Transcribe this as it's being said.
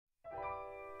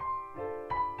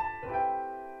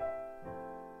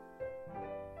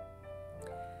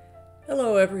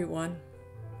Hello everyone,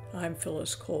 I'm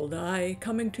Phyllis Cole-Dai,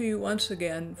 coming to you once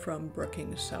again from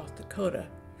Brookings, South Dakota,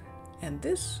 and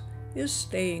this is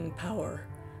Staying Power,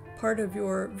 part of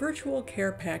your virtual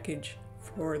care package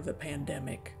for the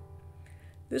pandemic.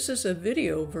 This is a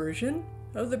video version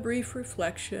of the brief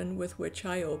reflection with which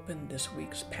I opened this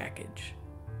week's package.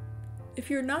 If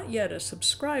you're not yet a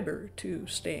subscriber to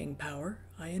Staying Power,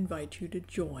 I invite you to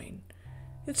join.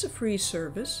 It's a free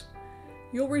service.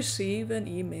 You'll receive an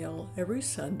email every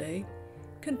Sunday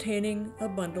containing a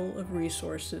bundle of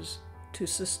resources to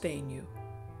sustain you.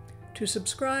 To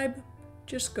subscribe,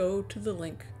 just go to the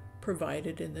link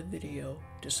provided in the video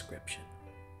description.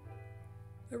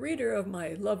 A reader of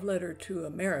my love letter to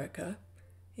America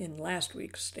in last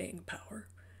week's Staying Power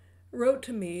wrote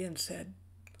to me and said,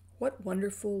 "What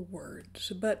wonderful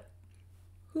words, but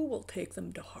who will take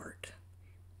them to heart?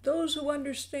 Those who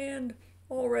understand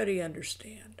already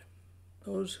understand.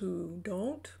 Those who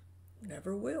don't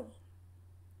never will."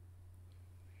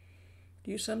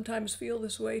 Do you sometimes feel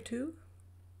this way too?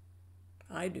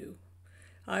 I do.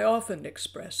 I often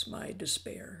express my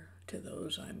despair to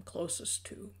those I'm closest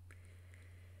to.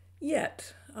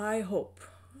 Yet, I hope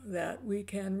that we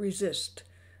can resist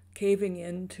caving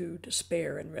into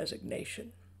despair and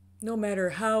resignation, no matter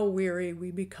how weary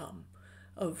we become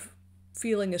of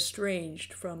feeling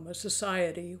estranged from a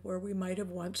society where we might have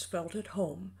once felt at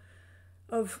home,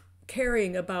 of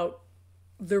caring about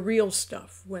the real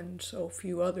stuff when so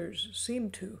few others seem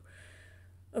to,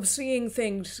 of seeing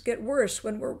things get worse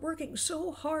when we're working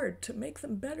so hard to make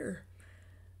them better,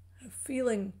 of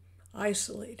feeling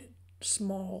isolated,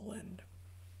 small, and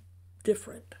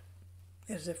different,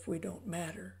 as if we don't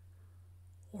matter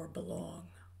or belong.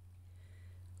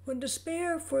 When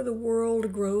despair for the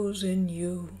world grows in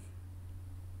you,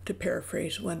 to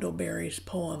paraphrase Wendell Berry's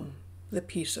poem, The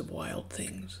Peace of Wild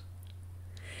Things,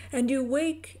 and you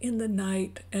wake in the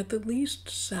night at the least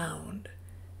sound,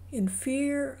 in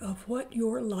fear of what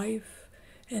your life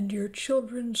and your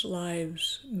children's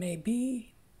lives may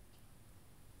be,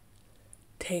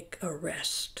 take a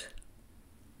rest.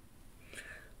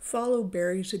 Follow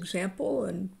Berry's example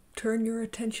and turn your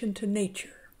attention to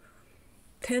nature.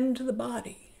 Tend to the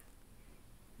body.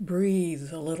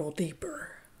 Breathe a little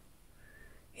deeper.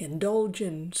 Indulge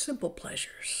in simple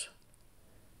pleasures.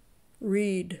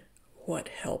 Read what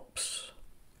helps.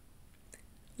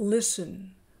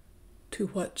 Listen to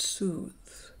what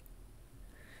soothes.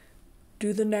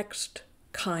 Do the next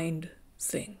kind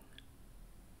thing.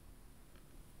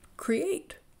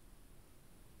 Create.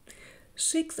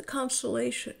 Seek the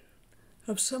consolation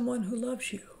of someone who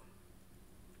loves you.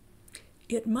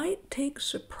 It might take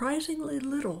surprisingly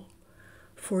little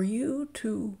for you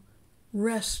to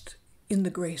rest in the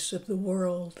grace of the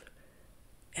world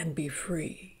and be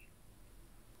free.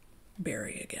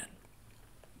 Berry again.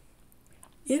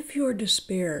 If your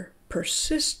despair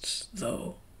persists,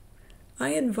 though, I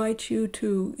invite you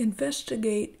to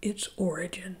investigate its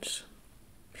origins.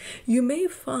 You may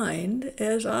find,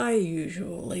 as I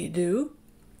usually do,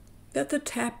 that the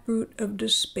taproot of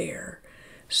despair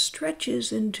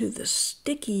stretches into the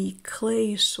sticky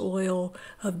clay soil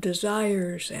of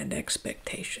desires and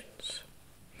expectations.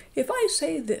 If I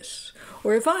say this,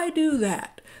 or if I do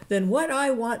that, then what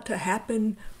I want to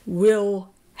happen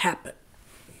will happen.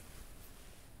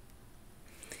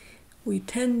 We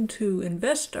tend to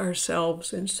invest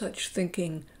ourselves in such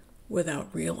thinking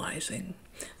without realizing.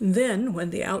 Then,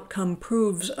 when the outcome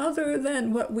proves other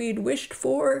than what we'd wished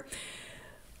for,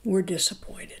 we're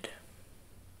disappointed.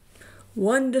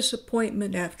 One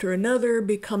disappointment after another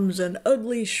becomes an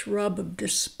ugly shrub of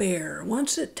despair.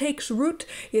 Once it takes root,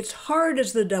 it's hard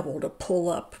as the devil to pull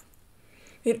up.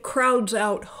 It crowds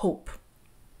out hope.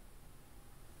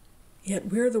 Yet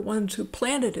we're the ones who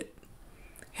planted it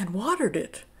and watered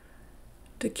it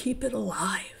to keep it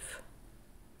alive.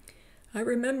 I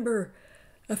remember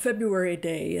a February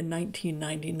day in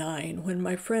 1999 when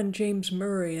my friend James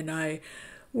Murray and I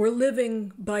were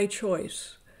living by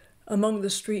choice among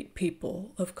the street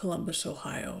people of Columbus,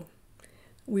 Ohio.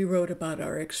 We wrote about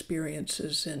our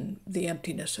experiences in the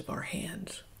emptiness of our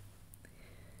hands.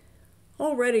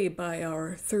 Already by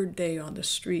our third day on the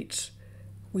streets,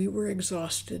 we were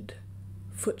exhausted,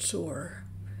 footsore,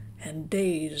 and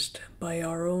dazed by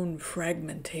our own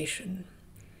fragmentation.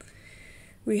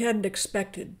 We hadn't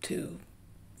expected to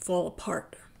fall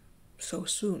apart so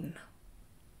soon.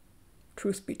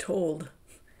 Truth be told,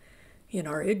 in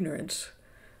our ignorance,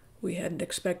 we hadn't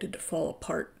expected to fall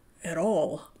apart at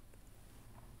all.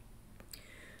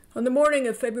 On the morning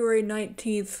of February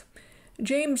 19th,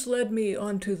 James led me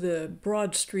onto the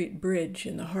Broad Street Bridge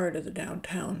in the heart of the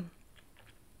downtown.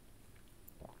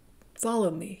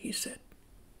 "Follow me," he said.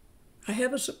 I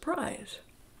have a surprise.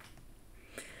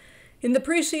 In the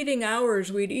preceding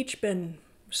hours, we'd each been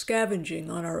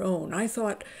scavenging on our own. I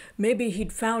thought maybe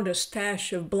he'd found a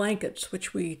stash of blankets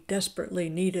which we desperately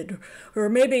needed, or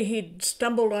maybe he'd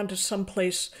stumbled onto some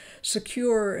place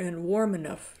secure and warm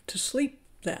enough to sleep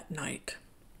that night.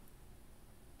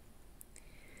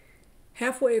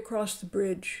 Halfway across the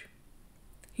bridge,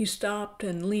 he stopped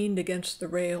and leaned against the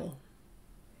rail.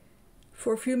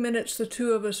 For a few minutes, the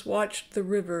two of us watched the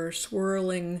river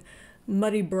swirling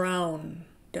muddy brown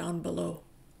down below.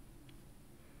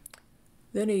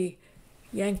 Then he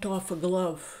yanked off a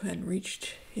glove and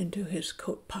reached into his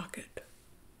coat pocket.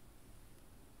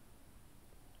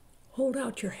 "Hold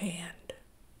out your hand,"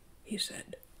 he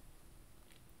said.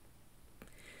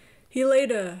 He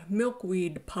laid a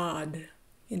milkweed pod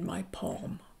in my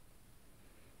palm,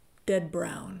 dead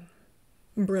brown,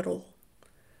 brittle,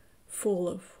 full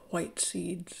of white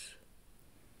seeds.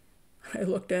 I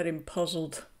looked at him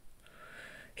puzzled.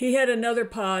 He had another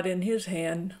pod in his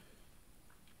hand.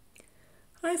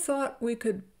 "I thought we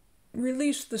could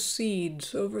release the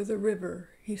seeds over the river,"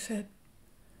 he said.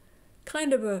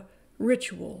 "Kind of a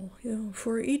ritual,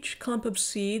 For each clump of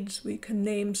seeds, we can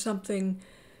name something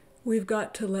we've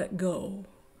got to let go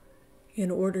in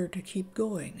order to keep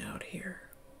going out here."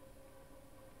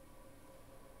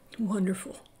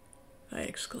 "Wonderful," I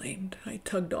exclaimed. I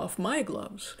tugged off my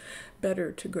gloves,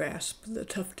 better to grasp the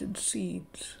tufted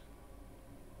seeds.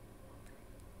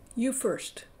 "You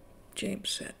first," James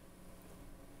said.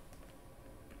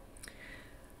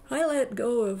 "I let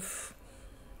go of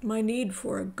my need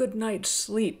for a good night's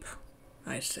sleep,"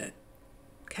 I said,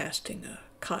 casting a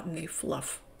cottony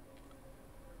fluff.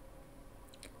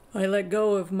 "I let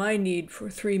go of my need for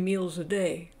 3 meals a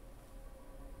day.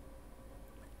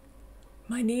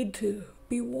 My need to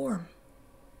be warm,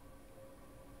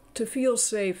 to feel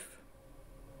safe,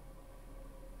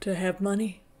 to have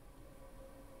money,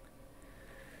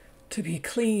 to be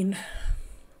clean,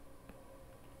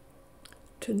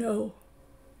 to know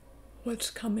what's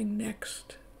coming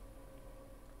next."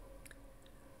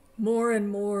 More and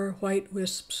more white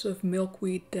wisps of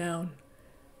milkweed down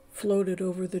floated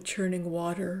over the churning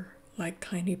water like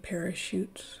tiny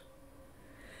parachutes.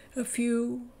 A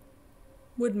few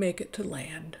would make it to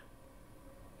land.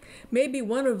 Maybe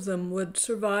one of them would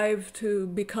survive to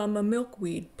become a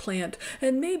milkweed plant,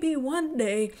 and maybe one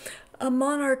day a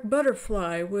monarch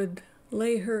butterfly would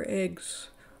lay her eggs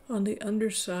on the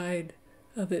underside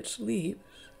of its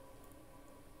leaves.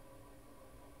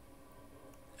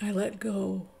 I let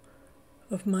go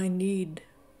of my need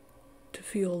to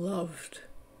feel loved,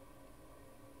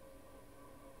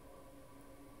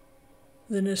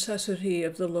 the necessity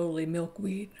of the lowly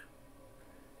milkweed.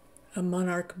 A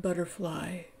monarch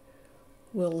butterfly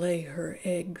will lay her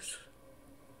eggs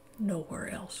nowhere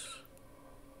else.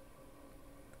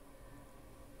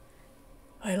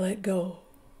 I let go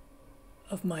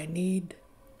of my need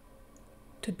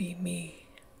to be me.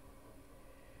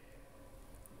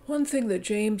 One thing that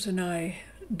James and I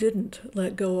didn't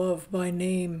let go of by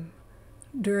name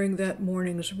during that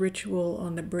morning's ritual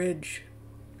on the bridge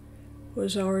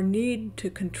was our need to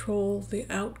control the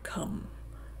outcome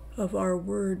of our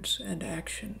words and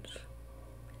actions.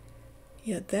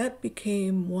 Yet that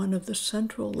became one of the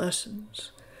central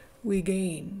lessons we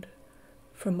gained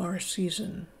from our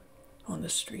season on the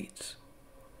streets.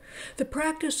 The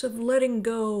practice of letting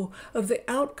go of the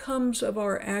outcomes of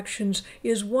our actions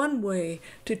is one way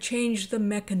to change the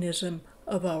mechanism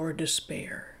of our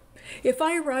despair. If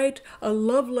I write a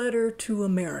love letter to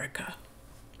America,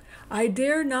 I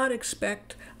dare not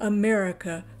expect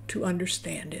America to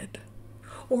understand it,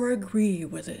 or agree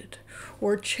with it,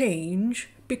 or change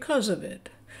because of it.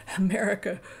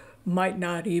 America might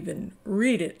not even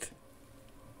read it,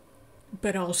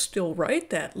 but I'll still write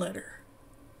that letter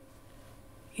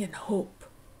in hope.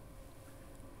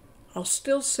 I'll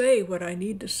still say what I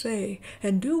need to say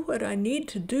and do what I need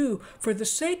to do for the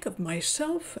sake of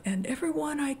myself and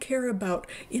everyone I care about,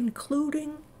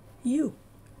 including you.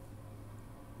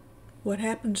 What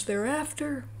happens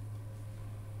thereafter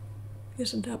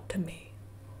isn't up to me.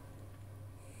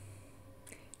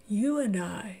 You and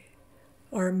I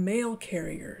are mail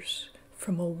carriers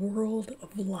from a world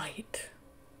of light.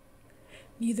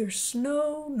 Neither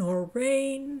snow, nor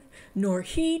rain, nor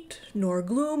heat, nor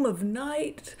gloom of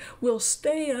night will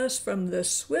stay us from the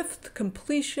swift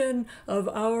completion of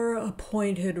our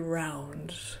appointed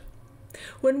rounds.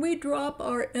 When we drop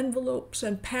our envelopes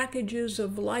and packages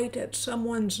of light at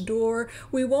someone's door,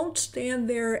 we won't stand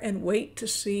there and wait to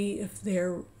see if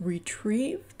they're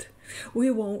retrieved.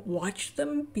 We won't watch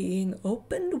them being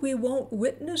opened. We won't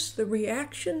witness the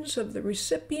reactions of the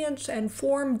recipients and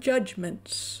form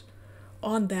judgments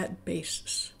on that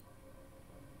basis.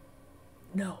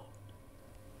 No.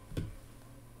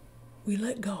 We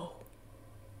let go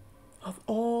of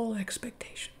all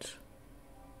expectations.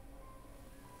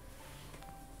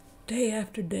 Day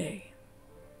after day,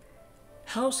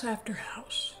 house after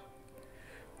house,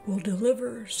 we'll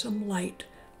deliver some light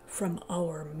from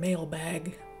our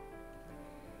mailbag,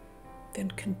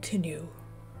 then continue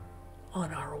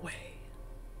on our way.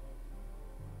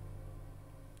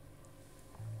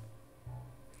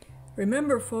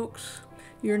 Remember, folks,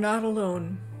 you're not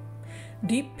alone.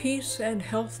 Deep peace and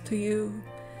health to you.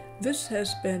 This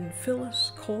has been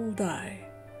Phyllis Cole-Dai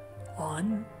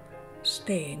on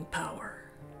Staying Power.